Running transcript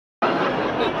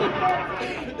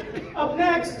Up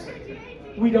next,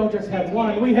 we don't just have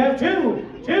one, we have two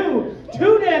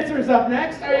dancers up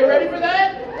next. Are you ready for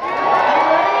that? Are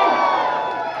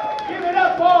you ready? Give it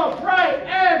up for Bryte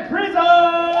and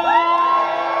Prism!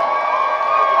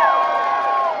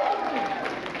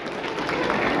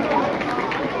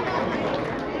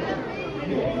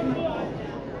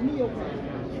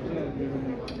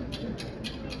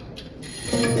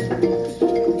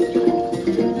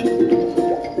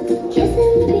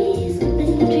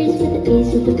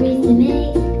 With the breeze to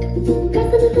make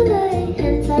Cross under the light,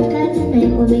 hands up at tonight.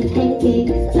 We'll make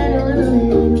pancakes, I don't wanna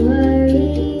live in worry.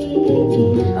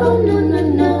 Oh no, no,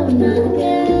 no, not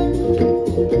again.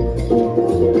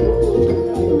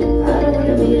 I don't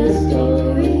wanna be a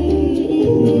story.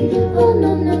 Oh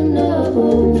no, no, no,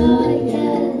 not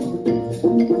yet.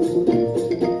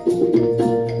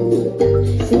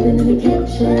 Sleeping in the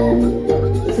kitchen,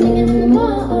 singing in the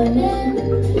morning.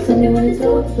 Someday when it's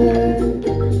over,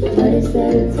 what is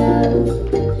there to tell?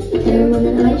 Care more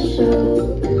than I show,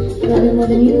 loving more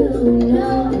than you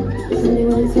know. Someday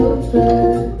when it's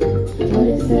over, what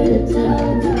is there to tell?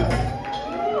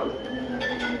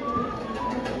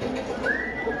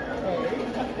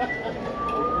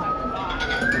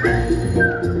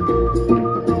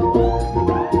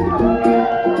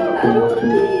 I don't wanna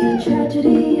be a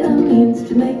tragedy, a means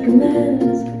to make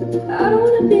amends. I don't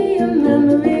wanna be a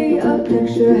memory, a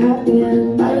picture, a happy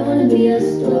end. I don't wanna be a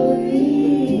story.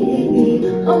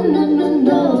 Oh no, no,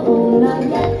 no, not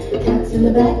yet. Cats in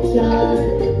the backyard,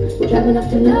 driving off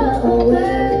to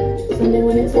nowhere. Someday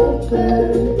when it's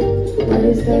over, what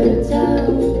is there to tell?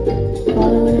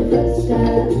 Following in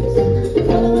footsteps,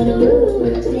 following a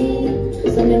routine.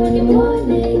 Someday when you're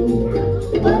mourning,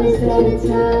 what is there to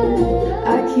tell? I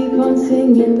keep on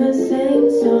singing the same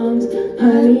songs.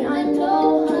 Honey, I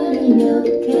know, honey, milk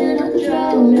cannot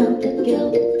drown out the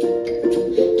guilt.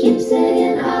 Keep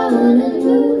saying I wanna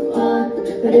move on,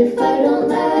 but if I don't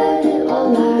let it all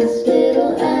last,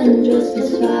 it'll end just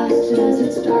as fast as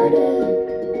it started.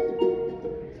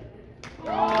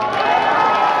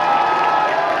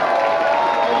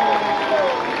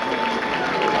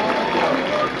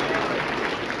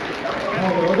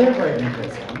 Hello there, Bryte and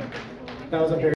Prism. That was a very